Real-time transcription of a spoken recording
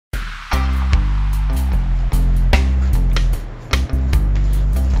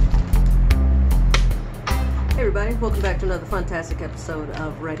Welcome back to another fantastic episode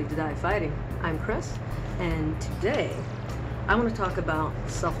of Ready to Die Fighting. I'm Chris, and today I want to talk about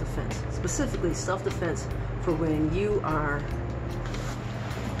self-defense, specifically self-defense for when you are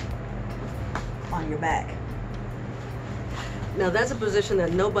on your back. Now that's a position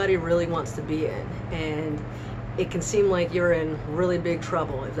that nobody really wants to be in, and it can seem like you're in really big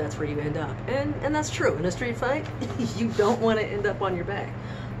trouble if that's where you end up. And that's true. In a street fight, you don't want to end up on your back.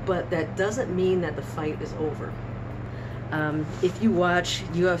 But that doesn't mean that the fight is over. If you watch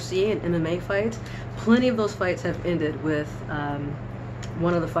UFC and MMA fights, plenty of those fights have ended with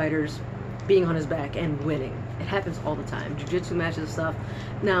one of the fighters being on his back and winning. It happens all the time. Jiu-jitsu matches and stuff.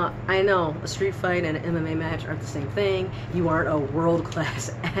 Now, I know a street fight and an MMA match aren't the same thing. You aren't a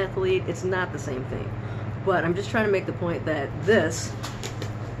world-class athlete. It's not the same thing. But I'm just trying to make the point that this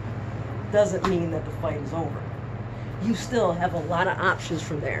doesn't mean that the fight is over. You still have a lot of options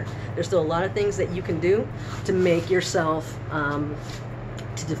from there. There's still a lot of things that you can do to make yourself,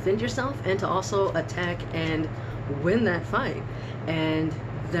 to defend yourself and to also attack and win that fight. And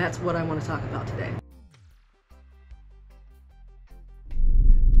that's what I want to talk about today.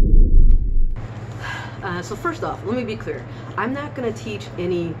 So first off, let me be clear. I'm not going to teach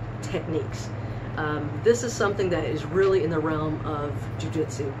any techniques. This is something that is really in the realm of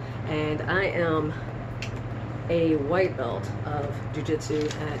jiu-jitsu, and I am a white belt of jiu-jitsu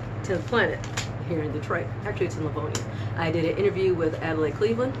at 10th Planet here in Detroit. Actually, it's in Livonia. I did an interview with Adelaide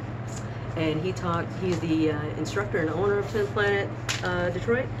Cleveland, and he's the instructor and owner of 10th Planet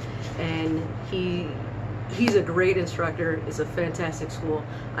Detroit, and he's a great instructor. It's a fantastic school.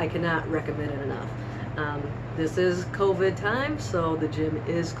 I cannot recommend it enough. This is COVID time, so the gym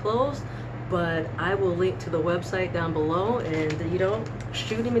is closed, but I will link to the website down below, and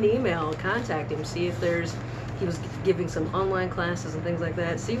shoot him an email, contact him, see if he was giving some online classes and things like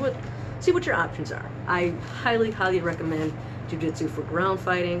that. See what your options are. I highly recommend jiu-jitsu for ground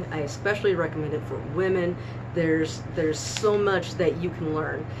fighting. I especially recommend it for women. There's so much that you can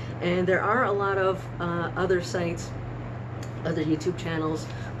learn, and there are a lot of other sites, other YouTube channels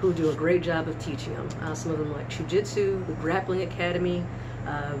who do a great job of teaching them. Some of them like Jiu-Jitsu, the Grappling Academy,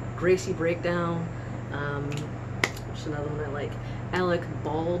 Gracie Breakdown. There's another one I like. Alec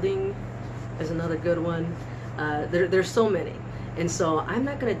Balding is another good one. There's so many. And so I'm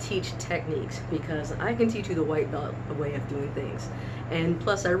not going to teach techniques because I can teach you the white belt way of doing things. And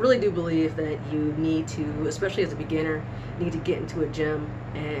plus, I really do believe that you need to, especially as a beginner, need to get into a gym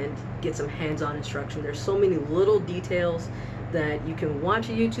and get some hands-on instruction. There's so many little details that you can watch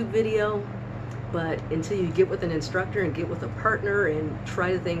a YouTube video, but until you get with an instructor and get with a partner and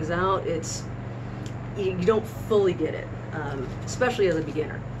try things out, you don't fully get it, especially as a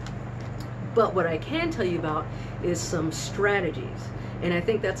beginner. But what I can tell you about is some strategies, and I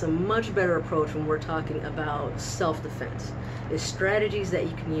think that's a much better approach when we're talking about self-defense, is strategies that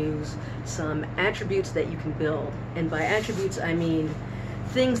you can use, some attributes that you can build. And by attributes, I mean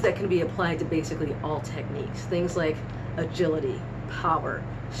things that can be applied to basically all techniques. Things like agility, power,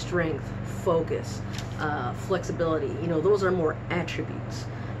 strength, focus, flexibility. Those are more attributes.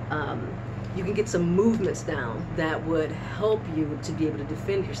 You can get some movements down that would help you to be able to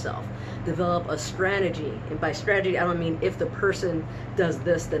defend yourself. Develop a strategy, and by strategy I don't mean if the person does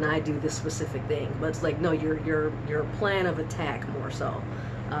this then I do this specific thing, but it's like, no, your plan of attack more so.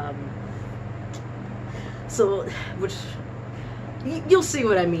 Which you'll see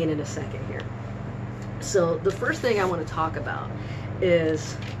what I mean in a second here. So the first thing I want to talk about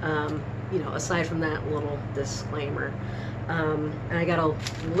is, aside from that little disclaimer, and I got a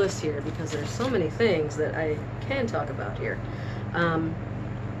list here because there's so many things that I can talk about here.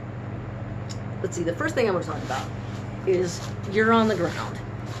 Let's see, the first thing I want to talk about is you're on the ground.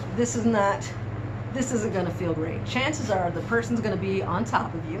 This isn't going to feel great. Chances are the person's going to be on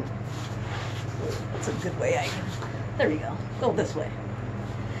top of you. That's a good way there you go. Go this way.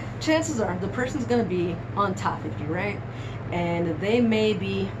 Chances are the person's going to be on top of you, right? And they may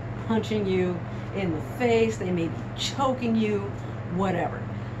be punching you in the face, they may be choking you, whatever.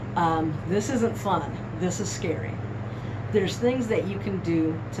 This isn't fun. This is scary. There's things that you can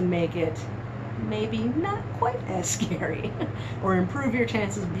do to make it maybe not quite as scary or improve your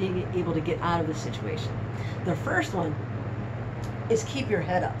chances of being able to get out of the situation. The first one is keep your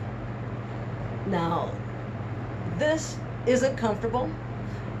head up. Now, this isn't comfortable.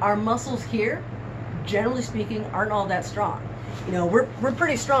 Our muscles here, generally speaking, aren't all that strong. We're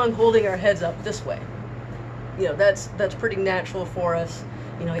pretty strong holding our heads up this way. That's pretty natural for us.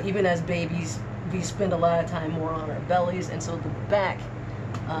 Even as babies, we spend a lot of time more on our bellies, and so the back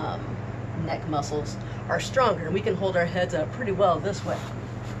neck muscles are stronger, and we can hold our heads up pretty well this way.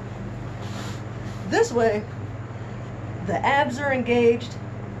 This way, the abs are engaged,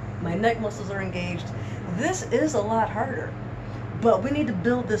 my neck muscles are engaged. This is a lot harder, but we need to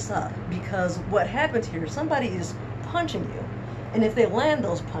build this up, because what happens here, somebody is punching you, and if they land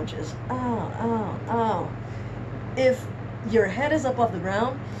those punches, if your head is up off the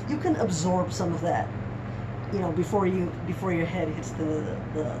ground, you can absorb some of that, you know, before your head hits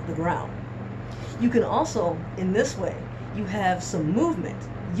the ground. You can also, in this way, you have some movement.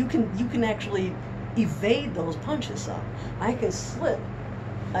 You can actually evade those punches some. I can slip.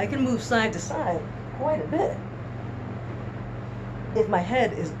 I can move side to side quite a bit. If my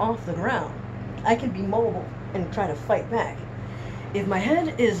head is off the ground, I can be mobile and try to fight back. If my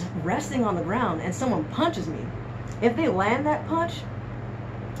head is resting on the ground and someone punches me, if they land that punch,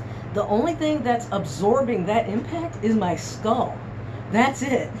 the only thing that's absorbing that impact is my skull. That's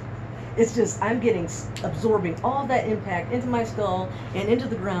it. It's just I'm absorbing all that impact into my skull and into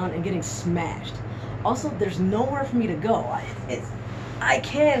the ground and getting smashed. Also, there's nowhere for me to go. I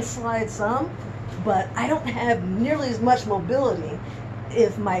can slide some, but I don't have nearly as much mobility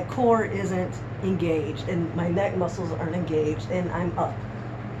if my core isn't engaged and my neck muscles aren't engaged and I'm up.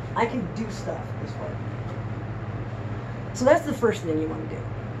 I can do stuff this way. So that's the first thing you want to do.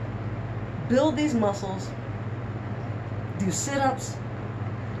 Build these muscles, do sit-ups,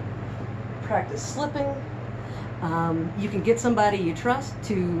 practice slipping. You can get somebody you trust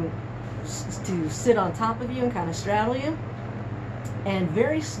to sit on top of you and kind of straddle you, and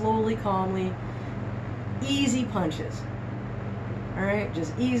very slowly, calmly, easy punches. All right,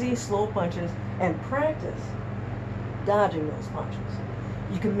 just easy, slow punches, and practice dodging those punches.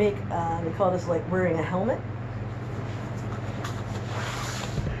 You can make, they call this like wearing a helmet.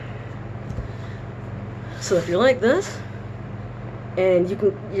 So if you're like this, and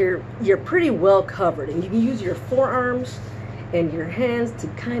you're pretty well covered, and you can use your forearms and your hands to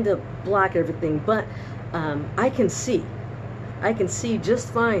kind of block everything, but I can see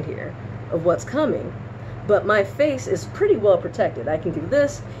just fine here of what's coming, but my face is pretty well protected. I can do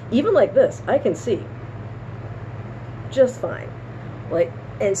this, even like this, I can see just fine.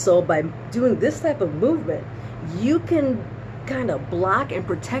 And so by doing this type of movement, you can kind of block and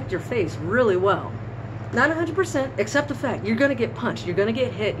protect your face really well. Not 100%, accept the fact you're going to get punched, you're going to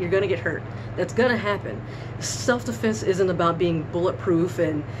get hit, you're going to get hurt. That's going to happen. Self-defense isn't about being bulletproof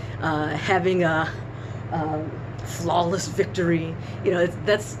and having a flawless victory. You know,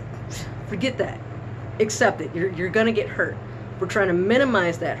 forget that. Accept it. You're going to get hurt. We're trying to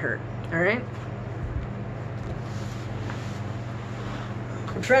minimize that hurt, all right?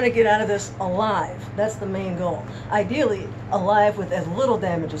 I'm trying to get out of this alive. That's the main goal. Ideally, alive with as little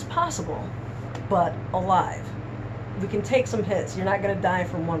damage as possible, but alive. We can take some hits. You're not going to die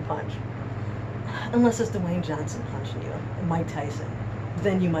from one punch. Unless it's Dwayne Johnson punching you, Mike Tyson.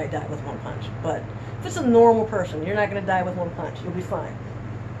 Then you might die with one punch. But if it's a normal person, you're not going to die with one punch. You'll be fine.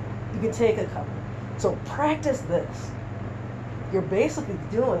 You can take a couple. So practice this. You're basically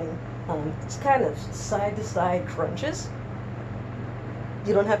doing kind of side-to-side crunches.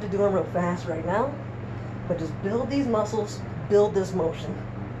 You don't have to do them real fast right now, but just build these muscles, build this motion.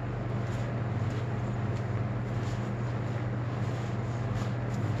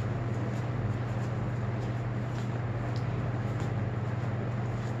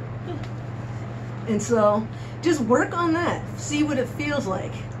 And so just work on that. See what it feels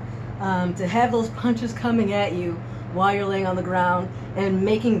like to have those punches coming at you while you're laying on the ground and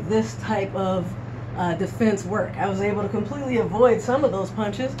making this type of defense work. I was able to completely avoid some of those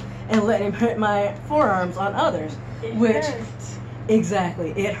punches and let him hit my forearms on others. It hurts.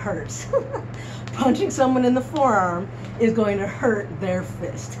 Exactly, it hurts. Punching someone in the forearm is going to hurt their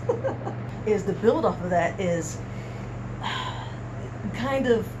fist. Is the build off of that is kind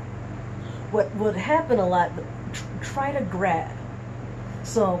of what would happen a lot. Try to grab.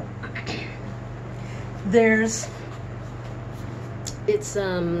 So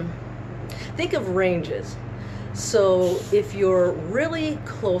think of ranges. So if you're really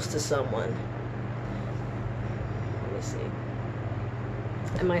close to someone, let me see,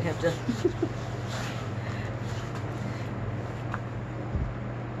 I might have to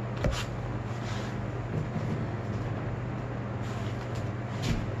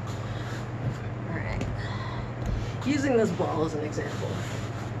all right, using this ball as an example,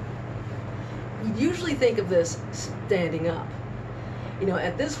 you usually think of this standing up. You know,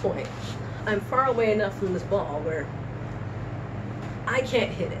 at this point, I'm far away enough from this ball where I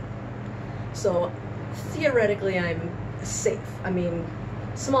can't hit it. So theoretically, I'm safe. I mean,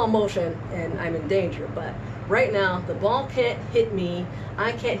 small motion and I'm in danger, but right now, the ball can't hit me.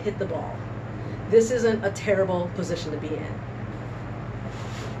 I can't hit the ball. This isn't a terrible position to be in.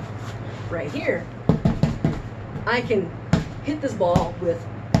 Right here, I can hit this ball with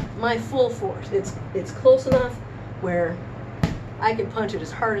my full force. It's close enough where I can punch it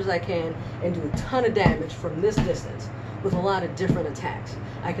as hard as I can and do a ton of damage from this distance with a lot of different attacks.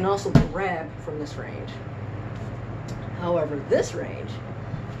 I can also grab from this range. However, this range,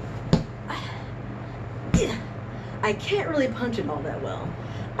 I can't really punch it all that well.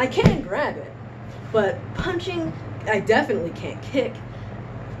 I can grab it, but punching, I definitely can't kick.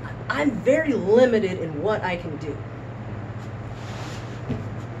 I'm very limited in what I can do.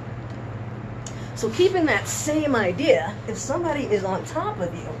 So keeping that same idea, if somebody is on top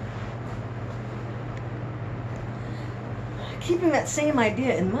of you, keeping that same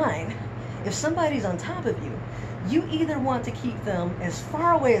idea in mind, if somebody's on top of you, you either want to keep them as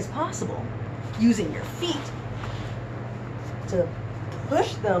far away as possible using your feet to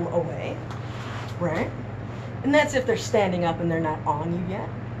push them away, right? And that's if they're standing up and they're not on you yet.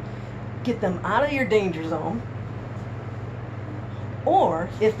 Get them out of your danger zone. Or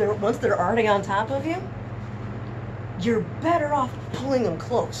if they're once they're already on top of you, you're better off pulling them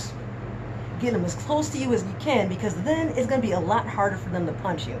close. Get them as close to you as you can, because then it's going to be a lot harder for them to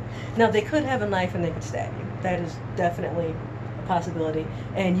punch you. Now, they could have a knife and they could stab you. That is definitely a possibility.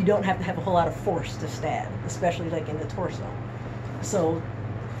 And you don't have to have a whole lot of force to stab, especially like in the torso. So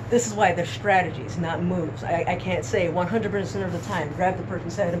this is why there's strategies, not moves. I can't say 100% of the time, grab the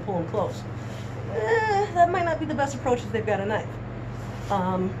person's head and pull them close. That might not be the best approach if they've got a knife.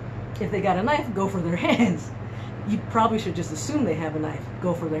 If they got a knife, go for their hands. You probably should just assume they have a knife.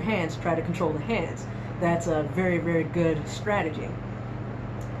 Go for their hands, try to control the hands. That's a very, very good strategy.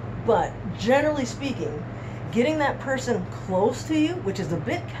 But generally speaking, getting that person close to you, which is a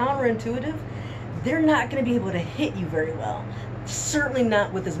bit counterintuitive, they're not going to be able to hit you very well. Certainly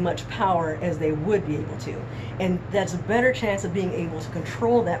not with as much power as they would be able to. And that's a better chance of being able to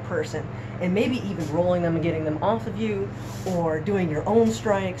control that person and maybe even rolling them and getting them off of you, or doing your own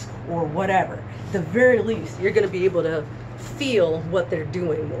strikes, or whatever. At the very least, you're going to be able to feel what they're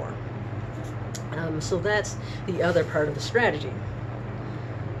doing more. So that's the other part of the strategy.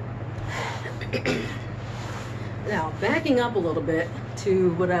 Now, backing up a little bit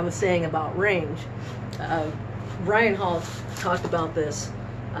to what I was saying about range, Ryan Hall talked about this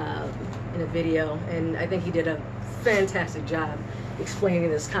in a video, and I think he did a fantastic job explaining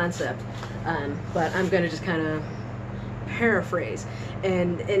this concept. But I'm going to just kind of paraphrase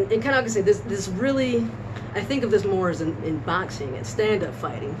and kind of say this really, I think of this more as in boxing and stand-up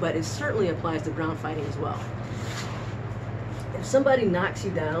fighting, but it certainly applies to ground fighting as well. If somebody knocks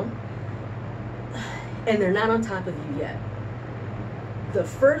you down and they're not on top of you yet, the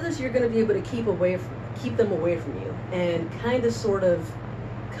furthest you're going to be able to keep them away from you and kind of sort of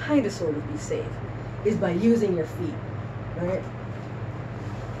be safe is by using your feet, right?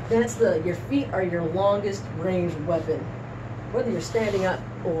 Your feet are your longest range weapon, whether you're standing up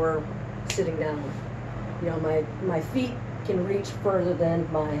or sitting down. You know, my feet can reach further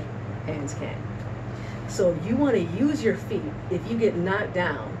than my hands can. So you want to use your feet if you get knocked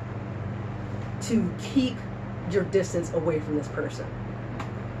down to keep your distance away from this person.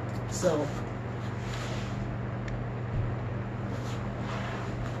 So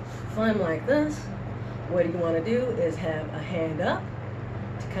if I'm like this, what you want to do is have a hand up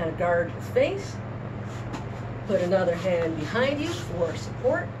to kind of guard your face. Put another hand behind you for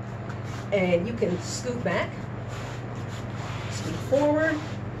support. And you can scoot back, scoot forward,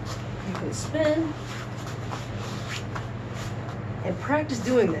 you can spin, and practice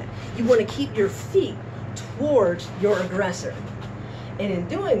doing that. You want to keep your feet towards your aggressor. And in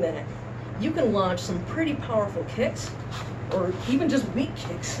doing that, you can launch some pretty powerful kicks, or even just weak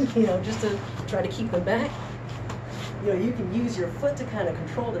kicks, you know, just to try to keep them back. You know, you can use your foot to kind of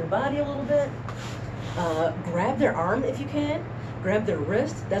control their body a little bit. Grab their arm if you can. Grab their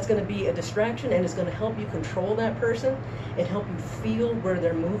wrist. That's going to be a distraction, and it's going to help you control that person and help you feel where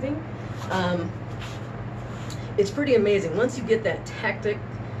they're moving. It's pretty amazing. Once you get that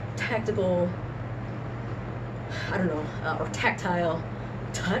tactical, I don't know, or tactile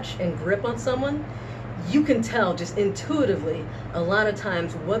touch and grip on someone, you can tell just intuitively a lot of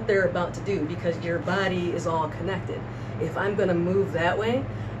times what they're about to do, because your body is all connected. If I'm going to move that way,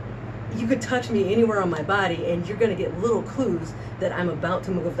 you could touch me anywhere on my body and you're going to get little clues that I'm about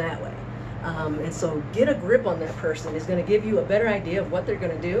to move that way. And so get a grip on that person is going to give you a better idea of what they're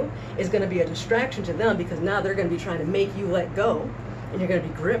going to do. It's going to be a distraction to them, because now they're going to be trying to make you let go, and you're going to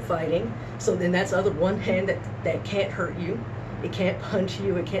be grip fighting. So then that's one hand that can't hurt you. It can't punch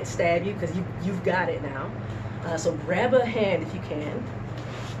you, it can't stab you, because you've got it now. So grab a hand if you can.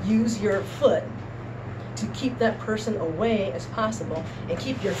 Use your foot to keep that person away as possible, and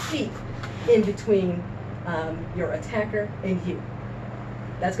keep your feet in between your attacker and you.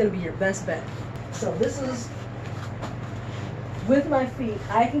 That's going to be your best bet. So this is, with my feet,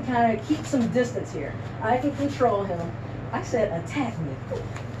 I can kind of keep some distance here. I can control him. I said attack me.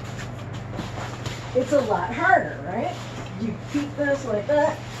 It's a lot harder, right? You keep this like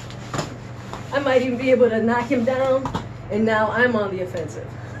that. I might even be able to knock him down, and now I'm on the offensive.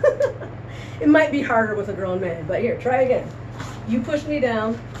 It might be harder with a grown man, but here, try again. You pushed me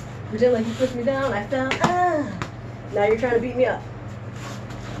down. Pretend like you pushed me down. I fell. Now you're trying to beat me up.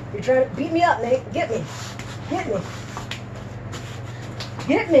 You're trying to beat me up, Nate. Get me. Get me.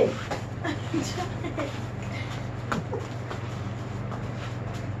 Get me.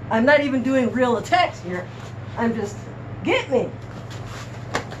 I'm not even doing real attacks here. I'm just, get me.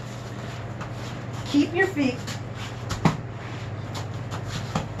 Keep your feet.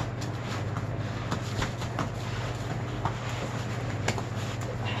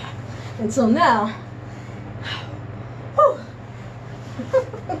 And so now,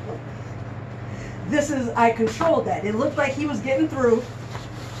 this is, I controlled that. It looked like he was getting through.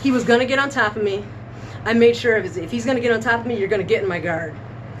 He was gonna get on top of me. I made sure if he's gonna get on top of me, you're gonna get in my guard.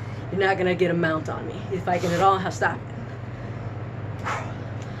 You're not gonna get a mount on me. If I can at all, stop it.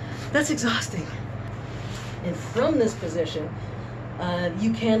 That's exhausting. And from this position,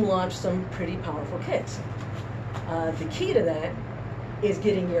 you can launch some pretty powerful kicks. The key to that is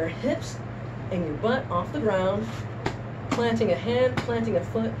getting your hips and your butt off the ground, planting a hand, planting a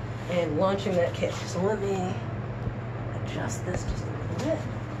foot, and launching that kick. So let me adjust this just a little bit.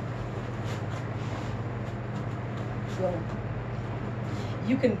 So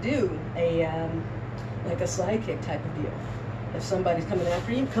you can do a like a side kick type of deal. If somebody's coming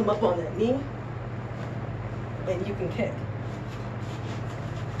after you, come up on that knee, and you can kick.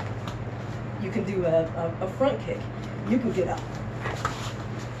 You can do a front kick. You can get up.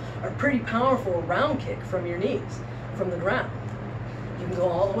 A pretty powerful round kick from your knees, from the ground. You can go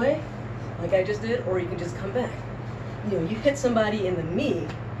all the way, like I just did, or you can just come back. You know, you hit somebody in the knee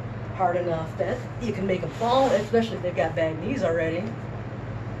hard enough that you can make them fall, especially if they've got bad knees already.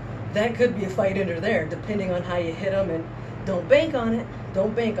 That could be a fight under there, depending on how you hit them. And don't bank on it.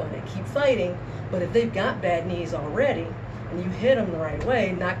 Don't bank on it. Keep fighting. But if they've got bad knees already, and you hit them the right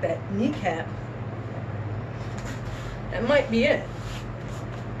way, knock that kneecap, that might be it.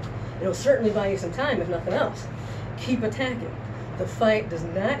 It'll certainly buy you some time, if nothing else. Keep attacking. The fight does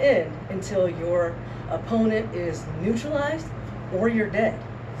not end until your opponent is neutralized or you're dead.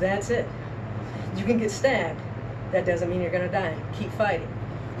 That's it. You can get stabbed. That doesn't mean you're going to die. Keep fighting.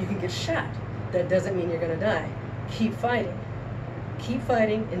 You can get shot. That doesn't mean you're going to die. Keep fighting. Keep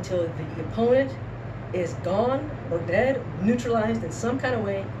fighting until the opponent is gone or dead, neutralized in some kind of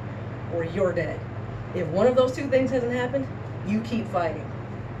way, or you're dead. If one of those two things hasn't happened, you keep fighting.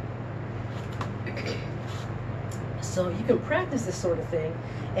 So you can practice this sort of thing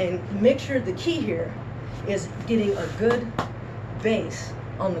and make sure the key here is getting a good base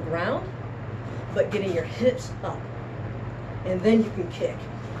on the ground, but getting your hips up. And then you can kick.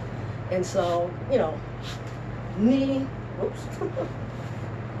 And so, you know, knee, whoops,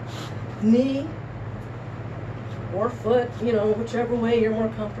 knee or foot, you know, whichever way you're more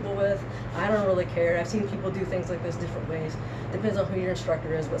comfortable with. I don't really care. I've seen people do things like this different ways. Depends on who your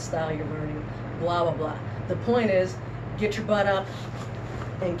instructor is, what style you're learning, blah, blah, blah. The point is, get your butt up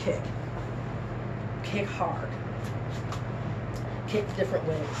and kick. Kick hard. Kick different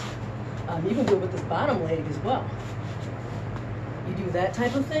ways. You can do it with this bottom leg as well. You do that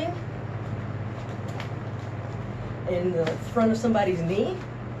type of thing in the front of somebody's knee,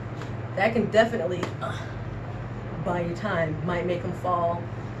 that can definitely buy you time, might make them fall.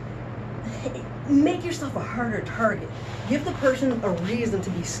 Make yourself a harder target. Give the person a reason to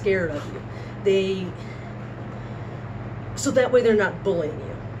be scared of you. So that way they're not bullying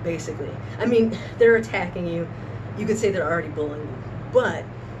you, basically. I mean, they're attacking you. You could say they're already bullying you. But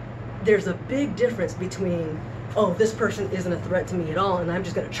there's a big difference between, oh, this person isn't a threat to me at all, and I'm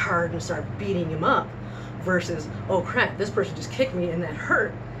just going to charge and start beating him up, versus, oh crap, this person just kicked me and that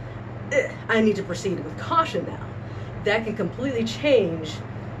hurt. I need to proceed with caution now. That can completely change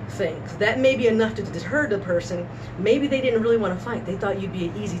things. That may be enough to deter the person. Maybe they didn't really want to fight. They thought you'd be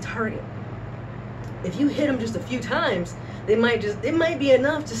an easy target. If you hit them just a few times, it might be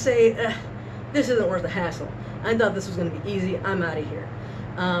enough to say, this isn't worth the hassle. I thought this was going to be easy. I'm out of here.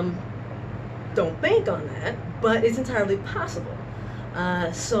 Don't bank on that, but it's entirely possible.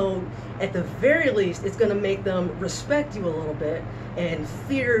 So at the very least, it's going to make them respect you a little bit and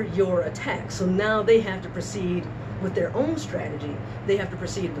fear your attack. So now they have to proceed with their own strategy. They have to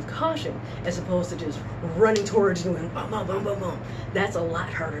proceed with caution, as opposed to just running towards you and boom, boom, boom, boom, boom. That's a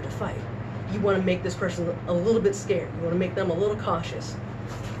lot harder to fight. you want to make this person a little bit scared. You want to make them a little cautious.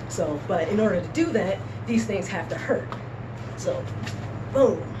 So, but in order to do that, these things have to hurt. So,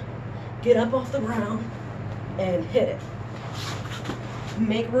 boom, get up off the ground and hit it.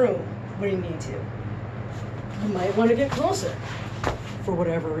 Make room when you need to. You might want to get closer for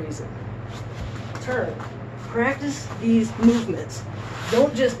whatever reason. Turn. Practice these movements.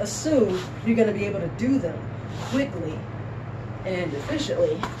 Don't just assume you're going to be able to do them quickly and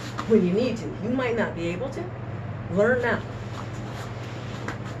efficiently when you need to. You might not be able to. Learn now.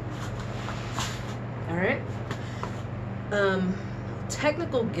 All right?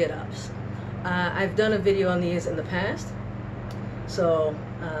 Technical get-ups. I've done a video on these in the past. So,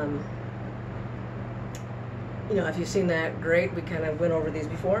 you know, if you've seen that, great. We kind of went over these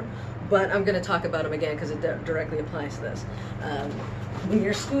before. But I'm going to talk about them again because it directly applies to this. When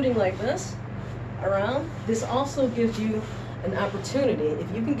you're scooting like this around, this also gives you an opportunity, if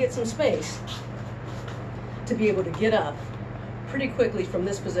you can get some space, to be able to get up pretty quickly from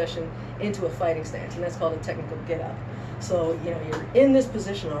this position into a fighting stance, and that's called a technical get up. So, you know, you're in this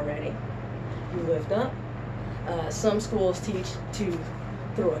position already, you lift up. Some schools teach to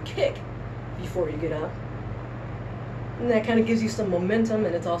throw a kick before you get up, and that kind of gives you some momentum,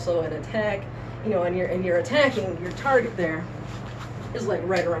 and it's also an attack, you know, and you're attacking, your target there is like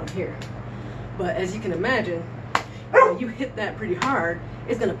right around here. But as you can imagine, when you hit that pretty hard,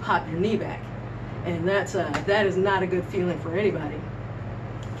 it's going to pop your knee back, and that is not a good feeling for anybody.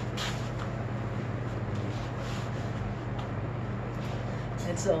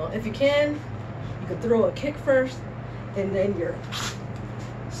 And so if you can throw a kick first, and then you're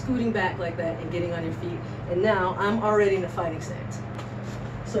scooting back like that and getting on your feet. And now I'm already in a fighting stance.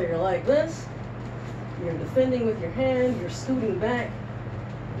 So you're like this, you're defending with your hand, you're scooting back,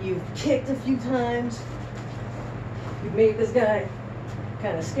 you've kicked a few times, you've made this guy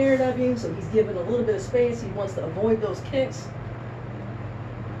kind of scared of you, so he's given a little bit of space, he wants to avoid those kicks.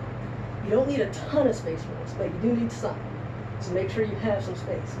 You don't need a ton of space for this, but you do need some. So make sure you have some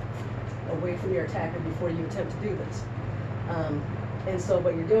space away from your attacker before you attempt to do this. And so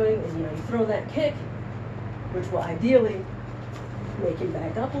what you're doing is, you know, you throw that kick, which will ideally make him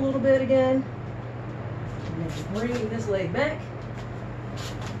back up a little bit again. And then you're bringing this leg back,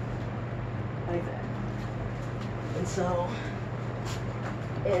 like that. And so,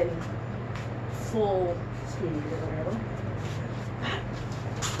 in full speed or whatever,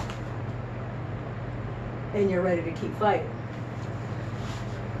 and you're ready to keep fighting.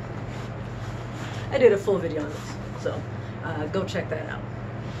 I did a full video on this, so go check that out.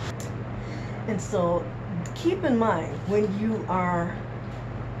 And so keep in mind, when you are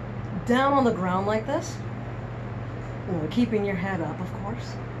down on the ground like this, you know, keeping your head up, of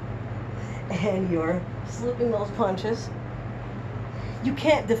course, and you're slipping those punches, you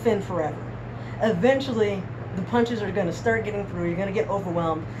can't defend forever. Eventually, the punches are going to start getting through. You're going to get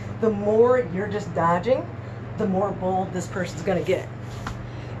overwhelmed. The more you're just dodging, the more bold this person's going to get.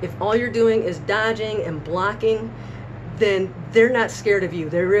 If all you're doing is dodging and blocking, then they're not scared of you.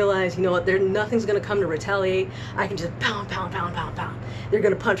 They realize, you know what, nothing's going to come to retaliate. I can just pound, pound, pound, pound, pound. They're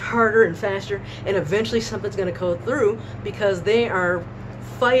going to punch harder and faster, and eventually something's going to go through because they are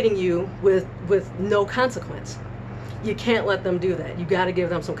fighting you with no consequence. You can't let them do that. You got to give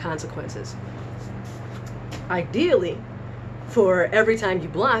them some consequences. Ideally, for every time you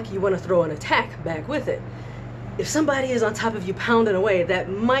block, you want to throw an attack back with it. If somebody is on top of you pounding away, that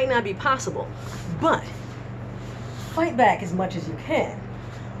might not be possible, but fight back as much as you can.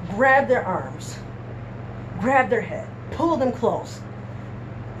 Grab their arms, grab their head, pull them close.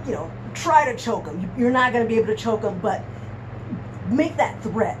 You know, try to choke them. You're not going to be able to choke them, but make that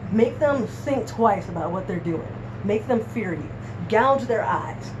threat. Make them think twice about what they're doing. Make them fear you. Gouge their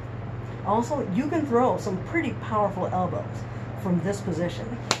eyes. Also, you can throw some pretty powerful elbows from this position,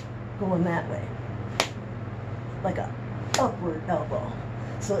 going that way, like a upward elbow.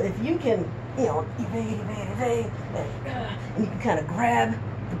 So if you can, you know, evade, and you can kind of grab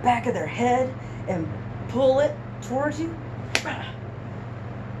the back of their head and pull it towards you,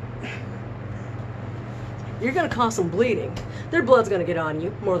 you're going to cause some bleeding. Their blood's going to get on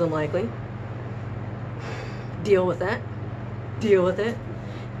you, more than likely. Deal with that. Deal with it.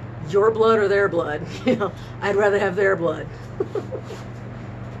 Your blood or their blood. You know, I'd rather have their blood.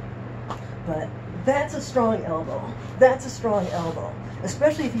 But that's a strong elbow. That's a strong elbow.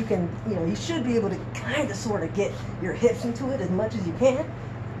 Especially if you can, you know, you should be able to kind of sort of get your hips into it as much as you can.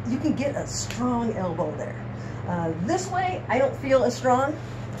 You can get a strong elbow there. This way, I don't feel as strong.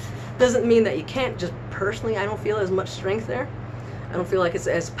 Doesn't mean that you can't. Just personally, I don't feel as much strength there. I don't feel like it's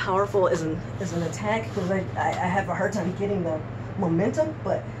as powerful as an attack because I have a hard time getting the momentum,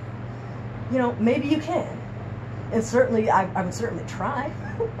 but you know, maybe you can. And certainly, I would certainly try.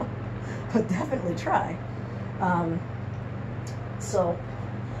 But definitely try. So,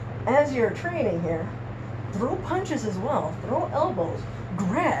 as you're training here, throw punches as well. Throw elbows.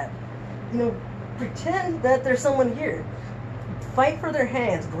 Grab. You know, pretend that there's someone here. Fight for their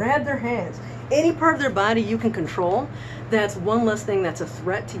hands. Grab their hands. Any part of their body you can control, that's one less thing that's a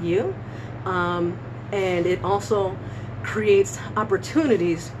threat to you. And it also creates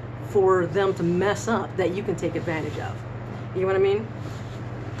opportunities for them to mess up that you can take advantage of. You know what I mean?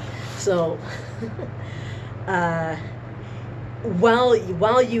 So,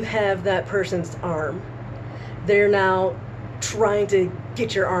 while you have that person's arm, they're now trying to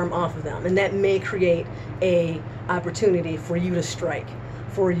get your arm off of them, and that may create a opportunity for you to strike,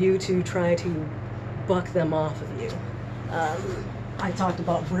 for you to try to buck them off of you. I talked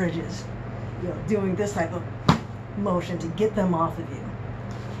about bridges, you know, doing this type of motion to get them off of you,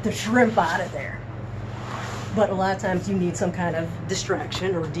 to shrimp out of there. But a lot of times you need some kind of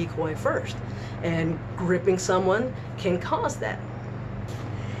distraction or decoy first, and gripping someone can cause that.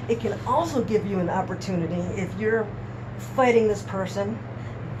 It can also give you an opportunity if you're fighting this person.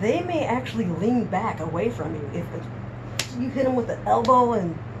 They may actually lean back away from you. If you hit them with the elbow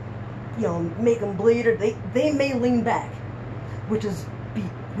and, you know, make them bleed, or they may lean back, which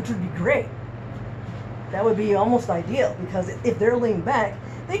would be great. That would be almost ideal, because if they're leaned back,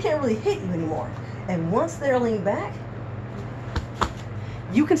 they can't really hit you anymore. And once they're leaned back,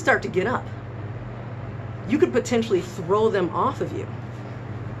 you can start to get up. You could potentially throw them off of you.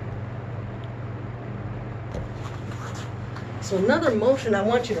 So another motion I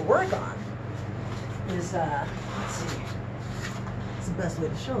want you to work on is, let's see, what's the best way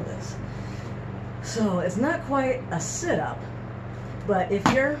to show this? So it's not quite a sit-up, but if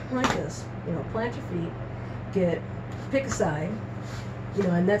you're like this, you know, plant your feet, pick a side, you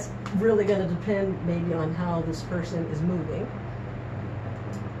know, and that's really going to depend maybe on how this person is moving.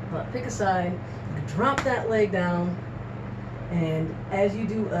 But pick a side, drop that leg down, and as you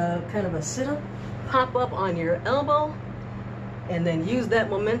do a kind of a sit-up, pop up on your elbow, and then use that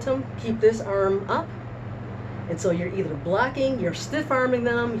momentum, keep this arm up. And so you're either blocking, you're stiff-arming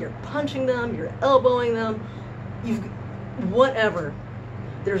them, you're punching them, you're elbowing them, whatever.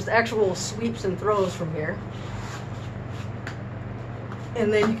 There's actual sweeps and throws from here.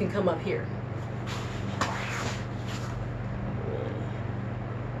 And then you can come up here.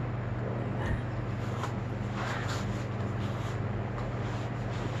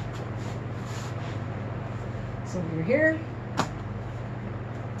 So you're here,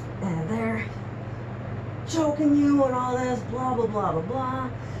 and they're choking you and all this, blah, blah, blah, blah, blah.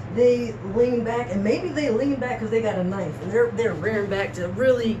 They lean back, and maybe they lean back because they got a knife, and they're rearing back to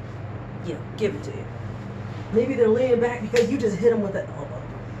really, you know, give it to you. Maybe they're leaning back because you just hit them with the elbow.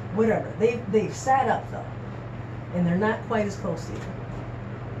 Whatever. They've sat up, though, and they're not quite as close to you.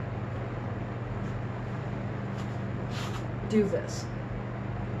 Do this.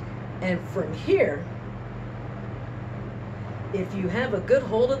 And from here, if you have a good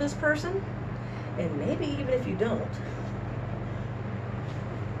hold of this person, and maybe even if you don't,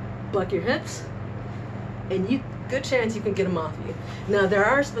 buck your hips, and good chance you can get them off you. Now, there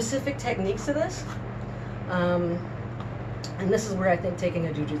are specific techniques to this, and this is where I think taking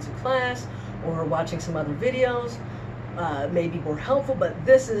a jiu-jitsu class or watching some other videos may be more helpful, but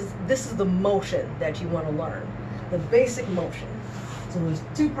this is the motion that you want to learn, the basic motion. So there's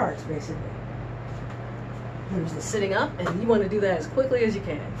two parts, basically. There's the sitting up, and you want to do that as quickly as you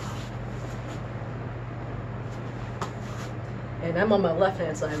can. And I'm on my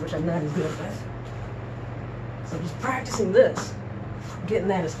left-hand side, which I'm not as good at. So just practicing this, getting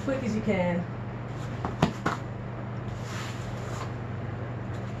that as quick as you can.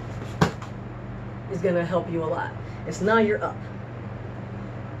 Is going to help you a lot. It's now you're up.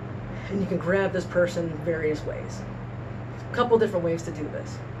 And you can grab this person various ways. A couple different ways to do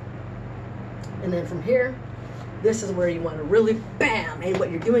this. And then from here, this is where you want to really bam, and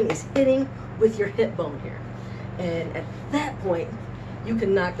what you're doing is hitting with your hip bone here. And at that point, you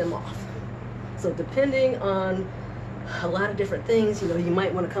can knock them off. So depending on a lot of different things, you know, you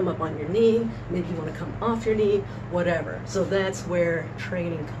might want to come up on your knee, maybe you want to come off your knee, whatever. So that's where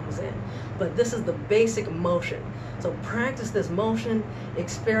training comes in. But this is the basic motion. So practice this motion,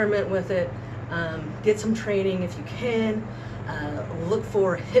 experiment with it, get some training if you can. Look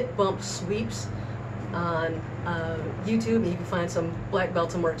for hip bump sweeps on YouTube. You can find some black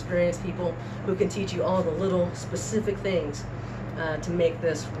belts and more experienced people who can teach you all the little specific things to make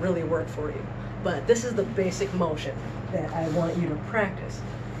this really work for you. But this is the basic motion that I want you to practice.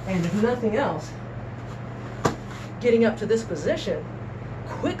 And if nothing else, getting up to this position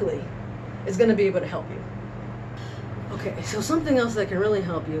quickly is going to be able to help you. Okay, so something else that can really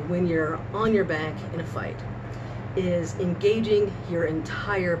help you when you're on your back in a fight is engaging your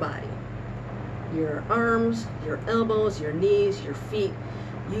entire body. Your arms, your elbows, your knees, your feet.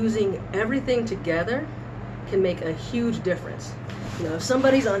 Using everything together can make a huge difference. You know, if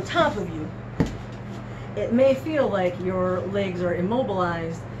somebody's on top of you, it may feel like your legs are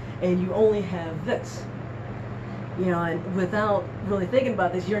immobilized and you only have this. You know, and without really thinking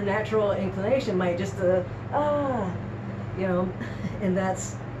about this, your natural inclination might just, you know, and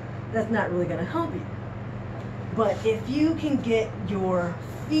that's not really going to help you. But if you can get your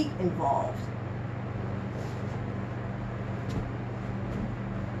feet involved,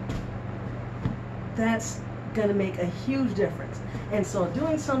 that's going to make a huge difference. And so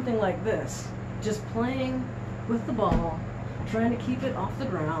doing something like this, just playing with the ball, trying to keep it off the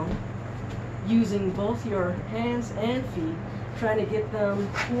ground, using both your hands and feet, trying to get them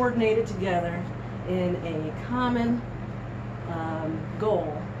coordinated together in a common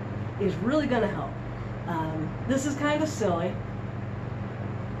goal is really going to help. This is kind of silly,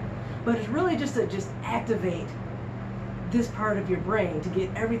 but it's really just to activate this part of your brain to get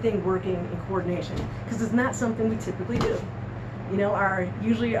everything working in coordination, because it's not something we typically do. You know,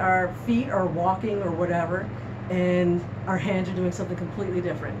 usually our feet are walking or whatever, and our hands are doing something completely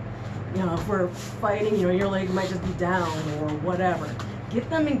different. You know, if we're fighting, you know, your leg might just be down or whatever. Get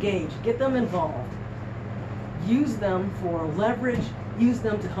them engaged, get them involved. Use them for leverage, use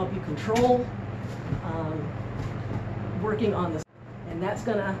them to help you control, working on this. And that's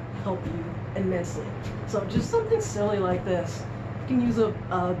gonna help you immensely. So just something silly like this. You can use a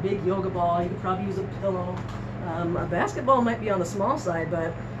big yoga ball, you could probably use a pillow. A basketball might be on the small side,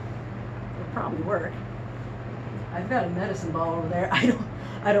 but it'll probably work. I've got a medicine ball over there.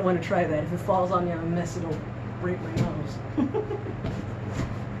 I don't want to try that. If it falls on me and I miss, it'll break my nose.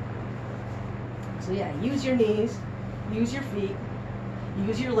 So yeah, use your knees, use your feet,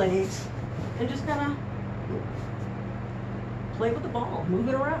 use your legs, and just kind of play with the ball, move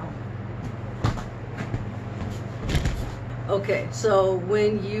it around. Okay, so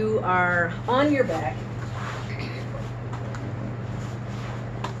when you are on your back,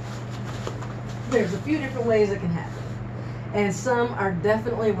 there's a few different ways it can happen, and some are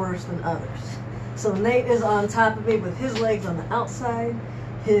definitely worse than others. So Nate is on top of me with his legs on the outside,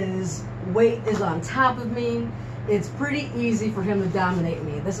 his weight is on top of me. It's pretty easy for him to dominate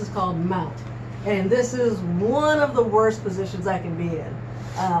me. This is called mount, and this is one of the worst positions I can be in.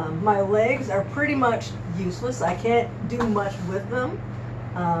 My legs are pretty much useless. I can't do much with them.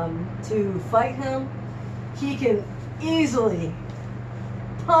 To fight him, he can easily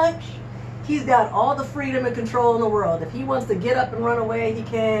punch. He's got all the freedom and control in the world. If he wants to get up and run away, he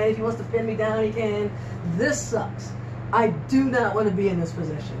can. If he wants to pin me down, he can. This sucks. I do not want to be in this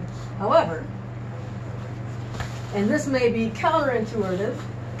position. However, and this may be counterintuitive,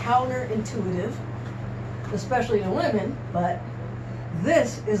 especially in women, but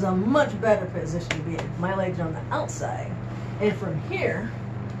this is a much better position to be in. My legs are on the outside, and from here,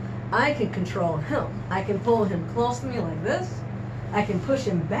 I can control him. I can pull him close to me like this. I can push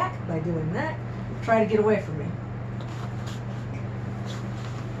him back by doing that. Try to get away from me.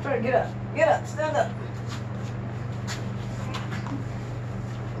 Try to get up, stand up.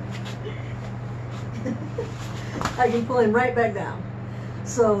 I can pull him right back down.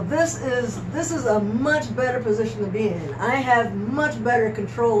 So this is a much better position to be in. I have much better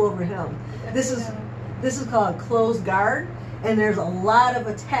control over him. This is called closed guard, and there's a lot of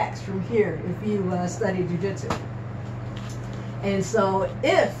attacks from here if you study jiu-jitsu. And so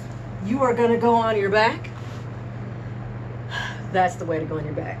if you are going to go on your back, that's the way to go on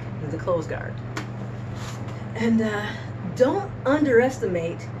your back, is the closed guard. And don't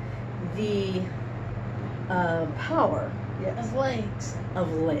underestimate the power of legs.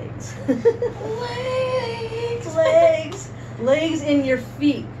 Of legs. Legs in your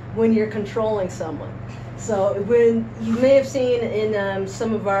feet when you're controlling someone. So when you may have seen in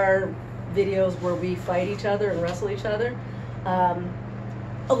some of our videos where we fight each other and wrestle each other, a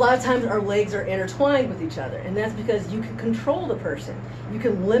lot of times our legs are intertwined with each other, and that's because you can control the person. You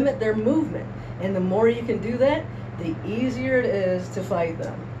can limit their movement, and the more you can do that, the easier it is to fight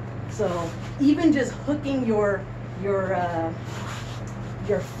them. So even just hooking your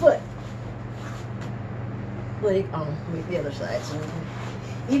foot, like, make the other side. So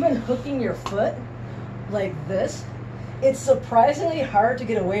even hooking your foot like this, it's surprisingly hard to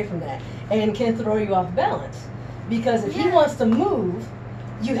get away from that, and can throw you off balance. Because if he wants to move,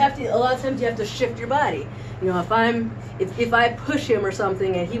 you have to, a lot of times you have to shift your body. You know, if I push him or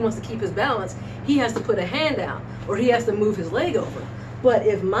something and he wants to keep his balance, he has to put a hand down, or he has to move his leg over. But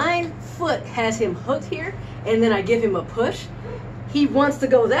if my foot has him hooked here, and then I give him a push, he wants to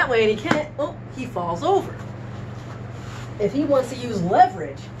go that way and he can't, oh, he falls over. If he wants to use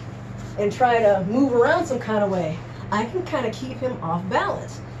leverage and try to move around some kind of way, I can kind of keep him off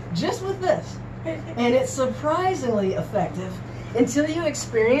balance just with this. And it's surprisingly effective. Until you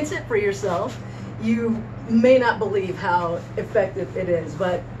experience it for yourself, you may not believe how effective it is,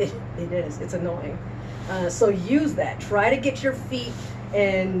 but it is. It's annoying. So use that. Try to get your feet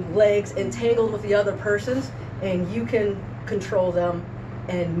and legs entangled with the other person's, and you can control them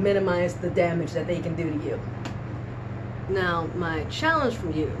and minimize the damage that they can do to you. Now, my challenge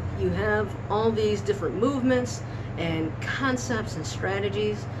from you, you have all these different movements and concepts and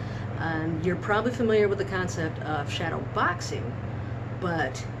strategies. You're probably familiar with the concept of shadow boxing,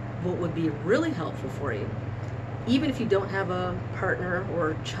 but what would be really helpful for you, even if you don't have a partner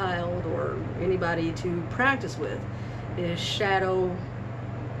or child or anybody to practice with, is shadow,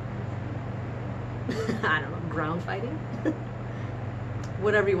 I don't know, ground fighting?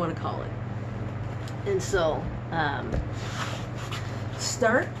 Whatever you want to call it. And so,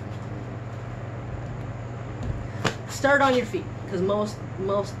 start on your feet, because most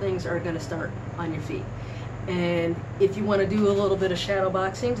things are going to start on your feet. And if you want to do a little bit of shadow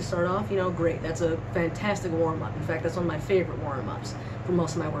boxing to start off, you know, great. That's a fantastic warm-up. In fact, that's one of my favorite warm-ups for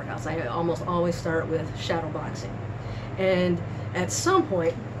most of my workouts. I almost always start with shadow boxing. And at some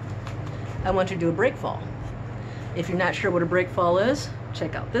point, I want you to do a break fall. If you're not sure what a break fall is,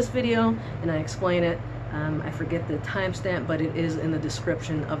 check out this video and I explain it. I forget the timestamp, but it is in the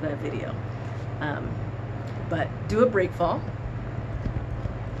description of that video. But do a break fall,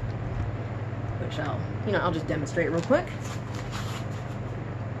 which I'll just demonstrate real quick.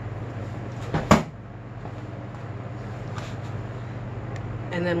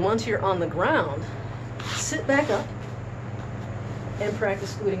 And then once you're on the ground, sit back up and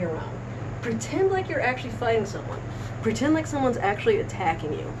practice scooting around. Pretend like you're actually fighting someone. Pretend like someone's actually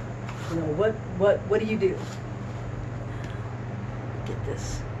attacking you. You know, what do you do? Get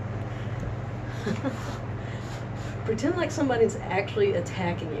this. Pretend like somebody's actually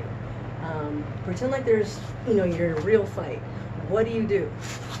attacking you. Pretend like there's, you're in a real fight. What do? You're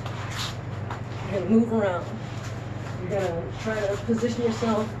gonna move around. You're gonna try to position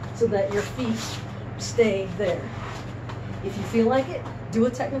yourself so that your feet stay there. If you feel like it, do a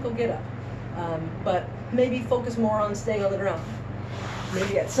technical get up. But maybe focus more on staying on the ground.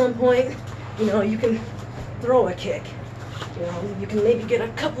 Maybe at some point, you can throw a kick. You can maybe get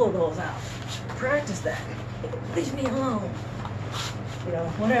a couple of those out. Practice that. Leave me alone.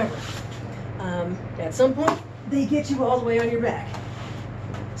 Whatever. At some point, they get you all the way on your back.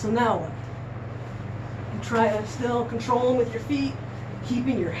 So now what? You try to still control them with your feet,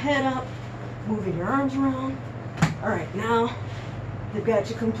 keeping your head up, moving your arms around. All right, now they've got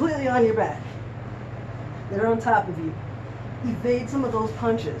you completely on your back. They're on top of you. Evade some of those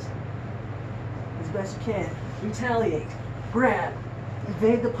punches as best you can. Retaliate. Grab.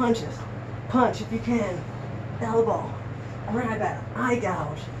 Evade the punches. Punch if you can. Elbow. Grab at them. Eye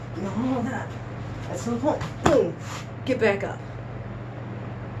gouge. All of that. At some point, boom, get back up.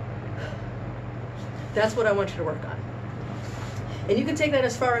 That's what I want you to work on. And you can take that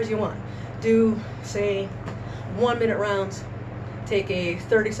as far as you want. Do, say, 1-minute rounds. Take a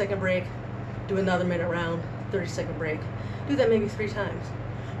 30-second break. Do another minute round, 30-second break. Do that maybe 3 times.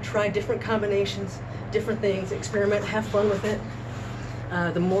 Try different combinations, different things, experiment, have fun with it.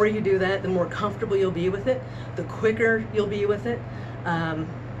 The more you do that, the more comfortable you'll be with it, the quicker you'll be with it, and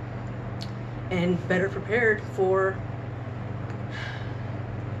better prepared for,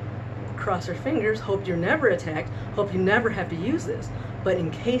 cross your fingers, hope you're never attacked, hope you never have to use this. But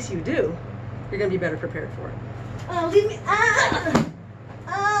in case you do, you're going to be better prepared for it. Oh, leave me,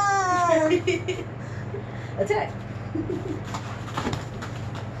 attack.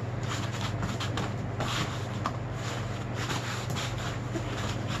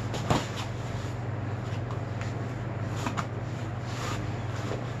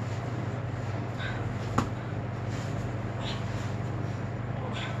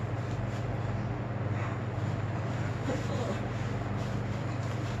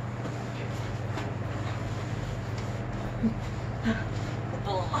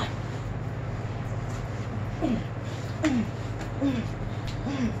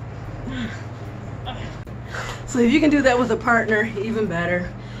 So if you can do that with a partner, even better.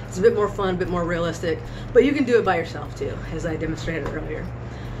 It's a bit more fun, a bit more realistic, but you can do it by yourself too, as I demonstrated earlier.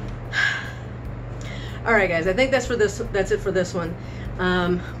 All right, guys, I think that's it for this one.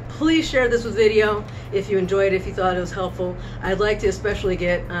 please share this video if you enjoyed it, if you thought it was helpful. I'd like to especially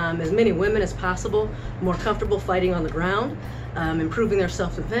get as many women as possible more comfortable fighting on the ground, improving their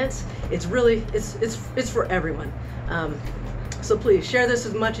self-defense. It's really, it's for everyone. So please share this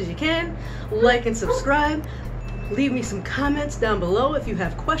as much as you can, like and subscribe. Leave me some comments down below if you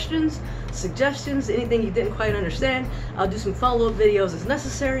have questions, suggestions, anything you didn't quite understand. I'll do some follow-up videos as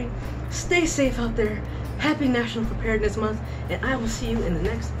necessary. Stay safe out there. Happy National Preparedness Month, and I will see you in the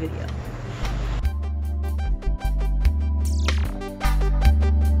next video.